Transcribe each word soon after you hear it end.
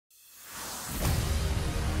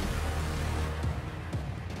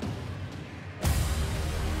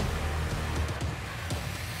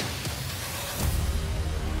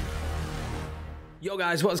Yo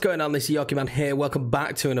guys, what's going on? This is Yoki Man here. Welcome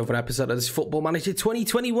back to another episode of this Football Manager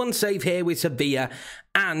 2021 save here with Sevilla.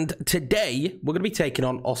 And today, we're going to be taking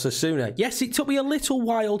on Osasuna. Yes, it took me a little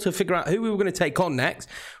while to figure out who we were going to take on next.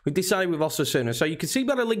 We've decided with Osasuna. So you can see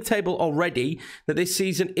by the league table already that this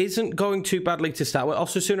season isn't going too badly to start with.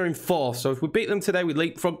 Osasuna in fourth. So if we beat them today, we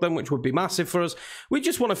leapfrog them, which would be massive for us. We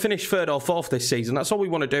just want to finish third or fourth this season. That's all we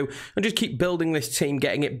want to do. And just keep building this team,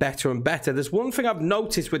 getting it better and better. There's one thing I've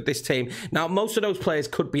noticed with this team. Now, most of those players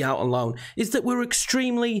could be out on loan, is that we're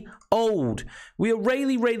extremely old. We are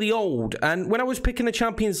really, really old. And when I was picking the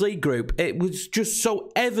Champions League group, it was just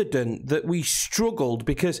so evident that we struggled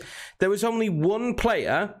because there was only one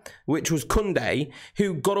player, which was Kunde,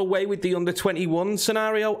 who got away with the under-21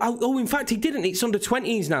 scenario. Oh, in fact, he didn't. It's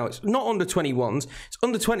under-20s now. It's not under-21s. It's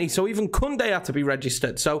under-20s. So even Kunde had to be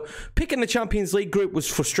registered. So picking the Champions League group was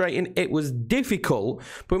frustrating. It was difficult,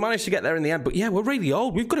 but we managed to get there in the end. But yeah, we're really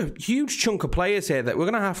old. We've got a huge chunk of players here that we're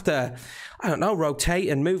going to have to, I don't know, rotate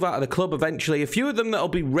and move out of the club eventually. A few of them that will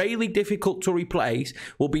be really difficult to replace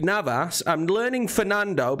will be Navas. I'm learning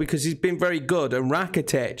Fernando because he's been very good, and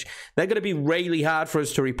Rakitic. They're going to be really hard for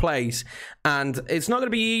us to replace, and it's not going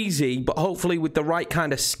to be easy, but hopefully with the right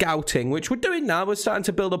kind of scouting, which we're doing now, we're starting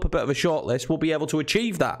to build up a bit of a shortlist, we'll be able to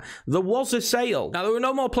achieve that. There was a sale. Now, there were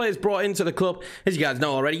no more players brought into the club. As you guys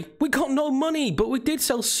know already, we got no money, but we did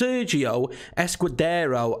sell Sergio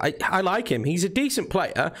Escudero. I like him. He's a decent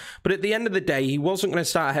player, but at the end of the day, he wasn't going to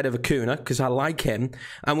start ahead of Acuna because I like him.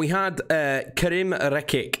 And we had Karim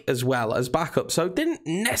Rekic as well as backup, so didn't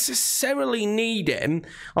necessarily need him.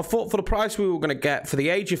 I thought for the price we were going to get for the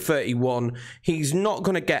age of 31, he's not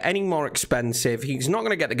going to get any more expensive. He's not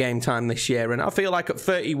going to get the game time this year. And I feel like at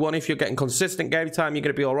 31, if you're getting consistent game time, you're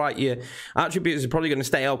going to be all right. Your attributes are probably going to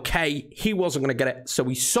stay okay. He wasn't going to get it, so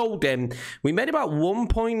we sold him. We made about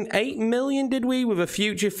 1.8 million, did we? With a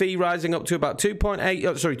future fee rising up to about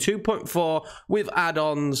 2.4 with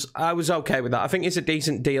add-ons. I was okay with that. I think it's a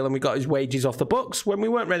decent deal, and we got his wages off the books when we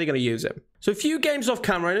weren't really going to use him. So a few games off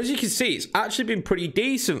camera, and as you can see, it's actually been pretty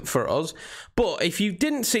decent for us. But if you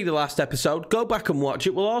didn't see the last episode, go back and watch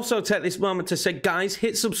it. We'll also take this moment to say, guys,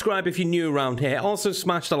 hit subscribe if you're new around here. Also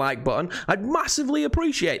smash the like button. I'd massively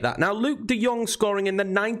appreciate that. Now, Luke de Jong scoring in the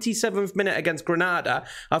 97th minute against Granada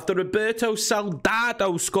after Roberto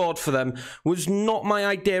Soldado scored for them was not my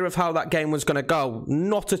idea of how that game was going to go.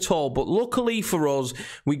 Not at all. But luckily for us,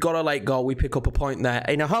 we got a late goal. We pick up a point there.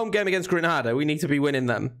 In a home game against Granada, we need to be winning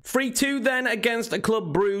them. 3-2 then against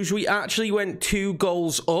Club Bruges. We actually went 2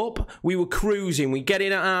 goals up. We were cruising. We get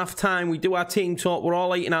in at half time. We do our team talk. We're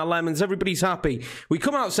all eating our lemons. Everybody's happy. We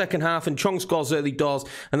come out second half and Chong scores early doors,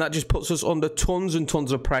 and that just puts us under tons and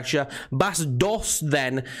tons of pressure. Bas Dost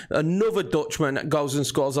then, another Dutchman, goes and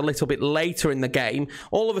scores a little bit later in the game.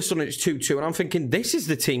 All of a sudden it's 2-2, and I'm thinking this is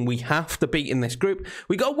the team we have to beat in this group.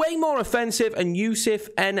 We got way more offensive, and Yusuf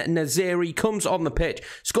N. Naziri comes on the pitch,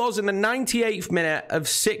 scores in the 98th minute of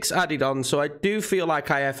 6 added on, so I do feel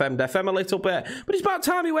like I FM'd FM a little bit, but it's about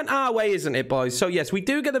time he went our way, isn't it, boys? So yes, we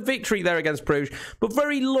do get a victory there against Bruges, but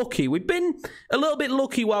very lucky. We've been a little bit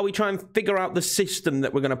lucky while we try and figure out the system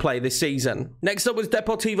that we're going to play this season. Next up was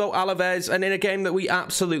Deportivo Alaves, and in a game that we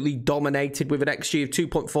absolutely dominated with an XG of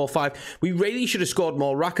 2.45, we really should have scored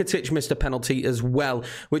more. Rakitic missed a penalty as well,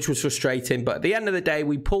 which was frustrating, but at the end of the day,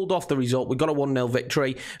 we pulled off the result. We got a 1-0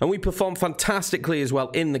 victory, and we performed fantastically as well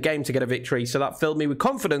in the game to get a victory, so that filled me with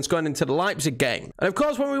confidence going into the Leipzig game. And of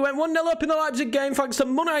course, when we went 1-0 up in the Leipzig game, thanks to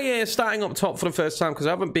Munayer starting up top for the first time, because I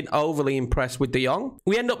haven't been overly impressed with de Jong,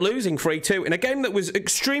 we end up losing 3-2 in a game that was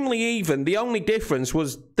extremely even. The only difference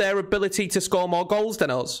was their ability to score more goals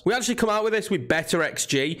than us. We actually come out with this with better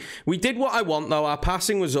XG. We did what I want, though. Our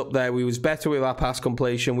passing was up there. We was better with our pass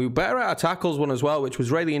completion. We were better at our tackles one as well, which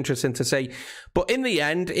was really interesting to see. But in the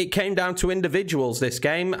end, it came down to individuals this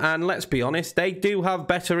game, and let's be honest, they do have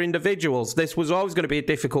better individuals. This was always going to be a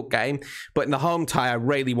difficult game, but in the home tie, I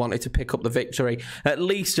really wanted to pick up the victory. At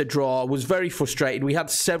least a draw. I was very frustrated. We had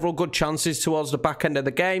several good chances towards the back end of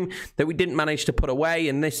the game that we didn't manage to put away,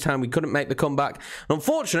 and this time we couldn't make the comeback.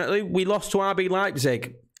 Unfortunately, we lost to RB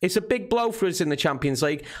Leipzig. It's a big blow for us in the Champions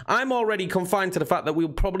League. I'm already confined to the fact that we'll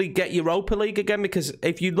probably get Europa League again, because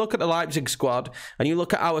if you look at the Leipzig squad and you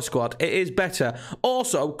look at our squad, it is better.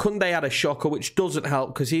 Also, Kunde had a shocker, which doesn't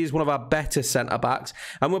help because he is one of our better centre-backs.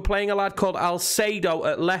 And we're playing a lad called Alcedo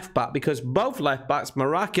at left-back, because both left-backs,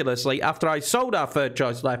 miraculously, after I sold our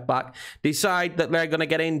third-choice left-back, decide that they're going to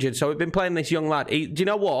get injured. So we've been playing this young lad. Do you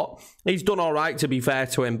know what? He's done all right, to be fair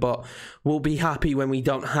to him, but we'll be happy when we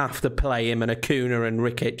don't have to play him and Acuna and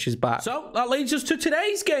Ricky Rakitic is back. So that leads us to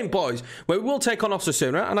today's game, boys, where we will take on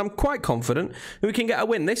Osasuna, and I'm quite confident that we can get a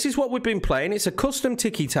win. This is what we've been playing. It's a custom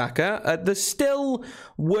tiki-taka. There's still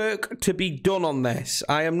work to be done on this.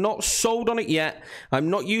 I am not sold on it yet. I'm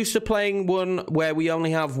not used to playing one where we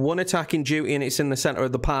only have one attacking duty and it's in the centre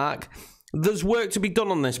of the park. There's work to be done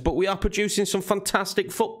on this, but we are producing some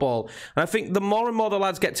fantastic football. And I think the more and more the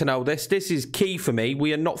lads get to know this is key for me.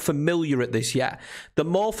 We are not familiar at this yet. The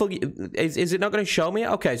more... Is it not going to show me?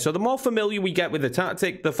 Okay, so the more familiar we get with the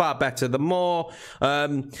tactic, the far better. The more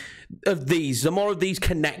of these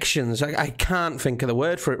connections. I can't think of the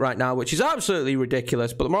word for it right now, which is absolutely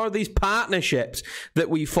ridiculous. But the more of these partnerships that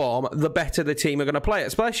we form, the better the team are going to play.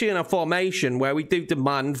 Especially in a formation where we do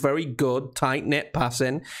demand very good, tight-knit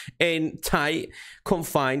passing in tight,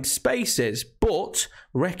 confined spaces. But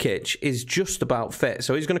Rakitic is just about fit,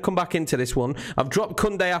 so he's going to come back into this one. I've dropped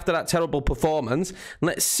Kunde after that terrible performance.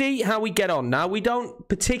 Let's see how we get on. Now, we don't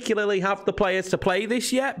particularly have the players to play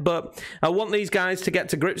this yet, but I want these guys to get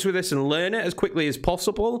to grips with this and learn it as quickly as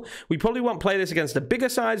possible. We probably won't play this against the bigger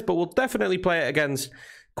sides, but we'll definitely play it against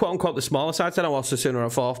quote-unquote the smaller sides. I know Osasuna are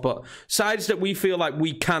fourth, but sides that we feel like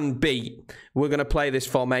we can beat, we're going to play this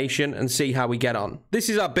formation and see how we get on. This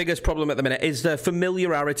is our biggest problem at the minute, is the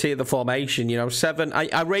familiarity of the formation. You know,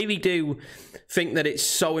 I really do think that it's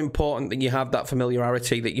so important that you have that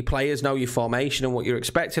familiarity, that your players know your formation and what you're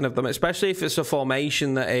expecting of them, especially if it's a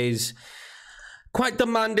formation that is quite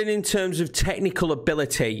demanding in terms of technical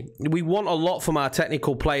ability. We want a lot from our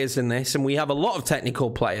technical players in this, and we have a lot of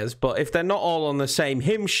technical players, but if they're not all on the same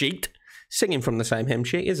hymn sheet, singing from the same hymn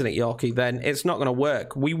sheet, isn't it, Yorkie? Then it's not going to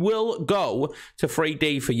work. We will go to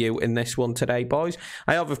 3D for you in this one today, boys.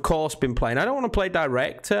 I have, of course, been playing. I don't want to play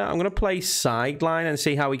direct. I'm going to play sideline and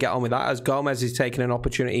see how we get on with that, as Gomez is taking an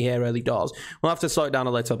opportunity here early doors. We'll have to slow it down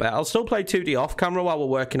a little bit. I'll still play 2D off camera while we're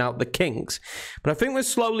working out the kinks, but I think we're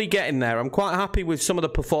slowly getting there. I'm quite happy with some of the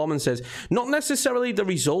performances. Not necessarily the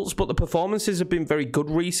results, but the performances have been very good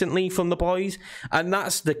recently from the boys, and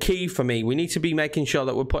that's the key for me. We need to be making sure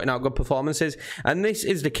that we're putting out good performances. And this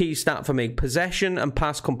is the key stat for me. Possession and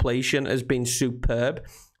pass completion has been superb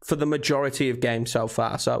for the majority of games so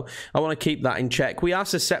far. So I want to keep that in check. We are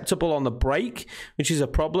susceptible on the break, which is a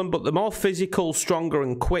problem, but the more physical, stronger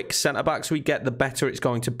and quick centre-backs we get, the better it's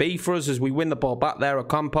going to be for us as we win the ball back there.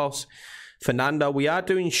 Ocampos, Fernando. We are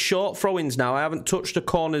doing short throw-ins now. I haven't touched the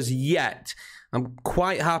corners yet. I'm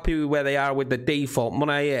quite happy with where they are with the default.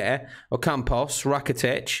 Munayer, Ocampos,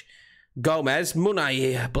 Rakitic, Gomez,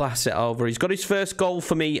 Munayer blasts it over. He's got his first goal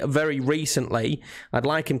for me very recently. I'd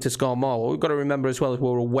like him to score more. We've got to remember as well as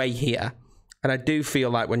we're away here. And I do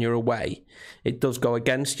feel like when you're away, it does go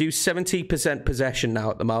against you. 70% possession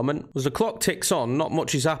now at the moment. As the clock ticks on, not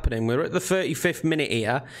much is happening. We're at the 35th minute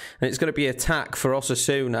here, and it's going to be attack for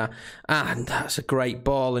Osasuna. And that's a great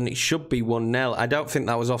ball, and it should be 1-0. I don't think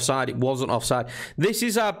that was offside. It wasn't offside. This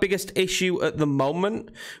is our biggest issue at the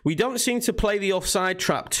moment. We don't seem to play the offside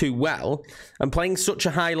trap too well, and playing such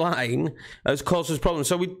a high line has caused us problems.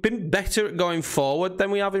 So we've been better at going forward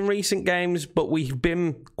than we have in recent games, but we've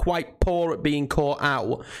been quite poor at being caught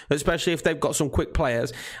out, especially if they've got some quick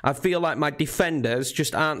players. I feel like my defenders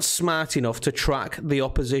just aren't smart enough to track the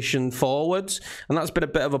opposition forwards, and that's been a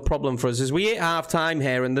bit of a problem for us as we hit half-time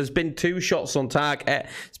here, and there's been 2 shots on target.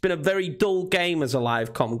 It's been a very dull game as a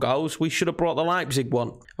live com goes. We should have brought the Leipzig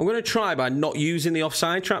one. I'm going to try by not using the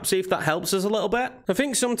offside trap, see if that helps us a little bit. I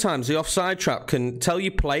think sometimes the offside trap can tell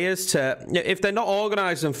you players to, if they're not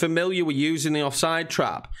organised and familiar with using the offside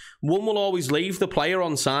trap, one will always leave the player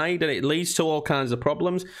on side, and it leads to all kinds of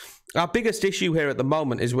problems. Our biggest issue here at the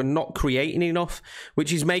moment is we're not creating enough,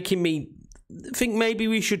 which is making me think maybe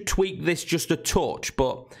we should tweak this just a touch,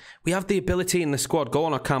 but we have the ability in the squad. Go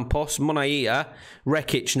on, Ocampos, Munayer,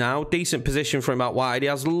 Rakitic now. Decent position for him out wide. He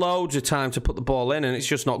has loads of time to put the ball in, and it's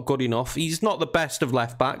just not good enough. He's not the best of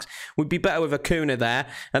left-backs. We'd be better with Acuna there,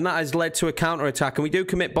 and that has led to a counter-attack, and we do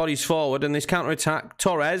commit bodies forward, and this counter-attack,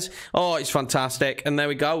 Torres, oh, it's fantastic, and there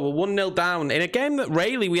we go. We're 1-0 down in a game that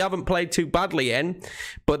really we haven't played too badly in,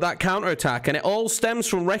 but that counter-attack, and it all stems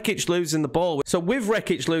from Rakitic losing the ball. So with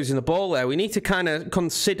Rakitic losing the ball there, we need to kind of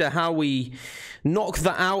consider how we knock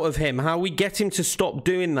that out of him, how we get him to stop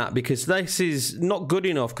doing that, because this is not good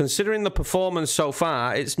enough. Considering the performance so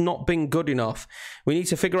far, it's not been good enough. We need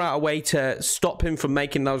to figure out a way to stop him from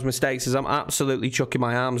making those mistakes, as I'm absolutely chucking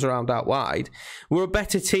my arms around out wide. We're a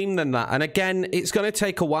better team than that, and again, it's going to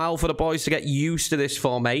take a while for the boys to get used to this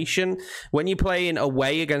formation. When you're playing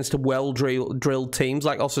away against well-drilled teams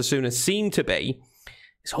like Osasuna seem to be,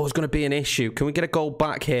 It's always going to be an issue. Can we get a goal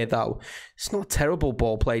back here, though? It's not a terrible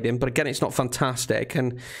ball played in, but again, it's not fantastic.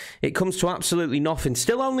 And it comes to absolutely nothing.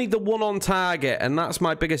 Still only the one on target, and that's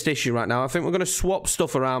my biggest issue right now. I think we're going to swap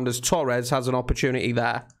stuff around as Torres has an opportunity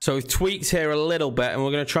there. So we've tweaked here a little bit, and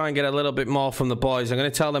we're going to try and get a little bit more from the boys. I'm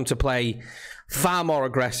going to tell them to play far more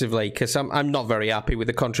aggressively, because I'm not very happy with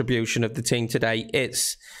the contribution of the team today.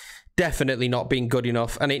 It's definitely not been good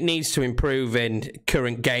enough, and it needs to improve in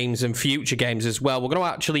current games and future games as well. We're going to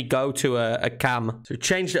actually go to a cam. So we've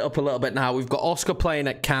changed it up a little bit now. We've got Oscar playing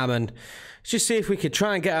at cam, and let's just see if we could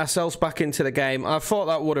try and get ourselves back into the game. I thought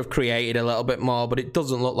that would have created a little bit more, but it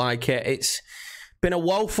doesn't look like it. It's been a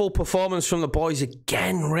woeful performance from the boys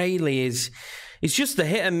again, really. It's just the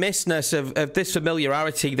hit and missness of this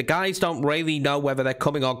familiarity. The guys don't really know whether they're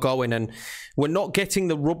coming or going, and we're not getting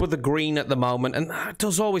the rub of the green at the moment, and that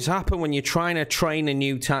does always happen when you're trying to train a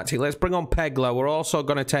new tactic. Let's bring on Peglo. We're also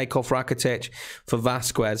going to take off Rakitic for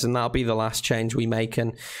Vasquez, and that'll be the last change we make,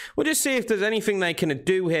 and we'll just see if there's anything they can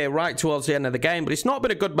do here right towards the end of the game. But it's not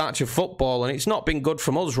been a good match of football, and it's not been good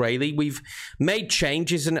from us, really. We've made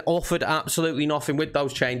changes and offered absolutely nothing with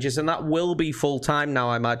those changes, and that will be full-time now,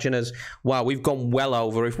 I imagine, as, wow, we've gone well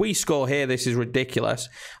over. If we score here, this is ridiculous.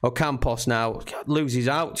 Ocampos now loses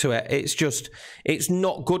out to it. It's just, it's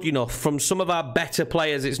not good enough. From some of our better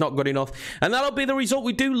players, it's not good enough. And that'll be the result.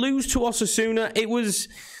 We do lose to Osasuna. It was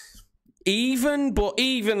even, but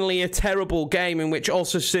evenly a terrible game in which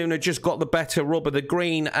Osasuna just got the better rub of the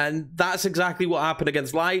green, and that's exactly what happened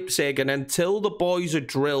against Leipzig. And until the boys are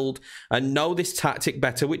drilled and know this tactic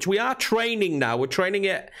better, which we are training now, we're training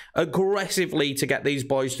it aggressively to get these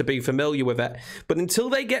boys to be familiar with it, but until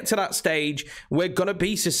they get to that stage, we're going to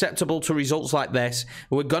be susceptible to results like this.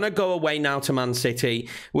 We're going to go away now to Man City,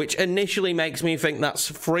 which initially makes me think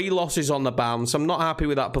that's 3 losses on the bounce. I'm not happy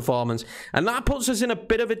with that performance, and that puts us in a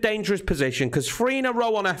bit of a dangerous position, because 3 in a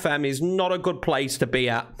row on FM is not a good place to be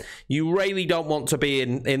at. You really don't want to be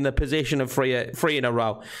in the position of 3 in a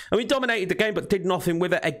row. And we dominated the game but did nothing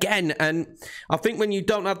with it again. And I think when you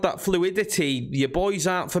don't have that fluidity, your boys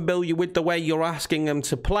aren't familiar with the way you're asking them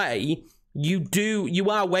to play, you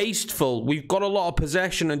are wasteful. We've got a lot of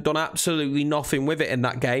possession and done absolutely nothing with it in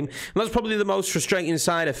that game, and that's probably the most frustrating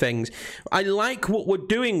side of things. I like what we're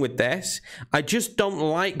doing with this. I just don't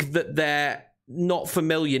like that they're not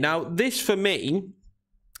familiar. Now, this for me,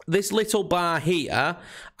 this little bar here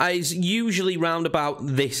is usually round about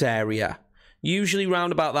this area. Usually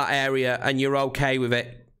round about that area, and you're okay with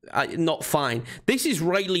it. Not fine. This is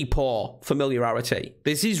really poor familiarity.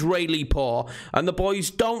 This is really poor, and the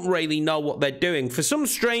boys don't really know what they're doing. For some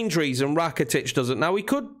strange reason, Rakitic doesn't. Now, we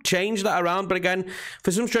could change that around, but again,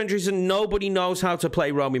 for some strange reason, nobody knows how to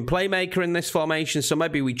play roaming playmaker in this formation, so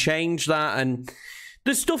maybe we change that. And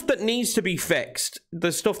there's stuff that needs to be fixed.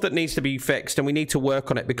 There's stuff that needs to be fixed, and we need to work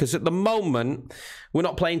on it, because at the moment, we're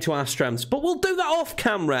not playing to our strengths. But we'll do that off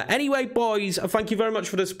camera. Anyway, boys, thank you very much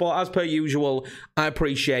for the support. As per usual, I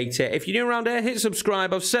appreciate it. If you're new around here, hit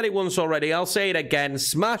subscribe. I've said it once already. I'll say it again.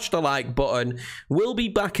 Smash the like button. We'll be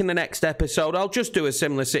back in the next episode. I'll just do a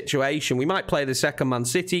similar situation. We might play the second Man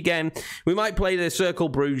City game. We might play the Cercle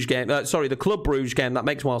Bruges game. The Club Bruges game. That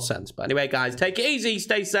makes more sense. But anyway, guys, take it easy.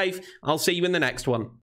 Stay safe. I'll see you in the next one.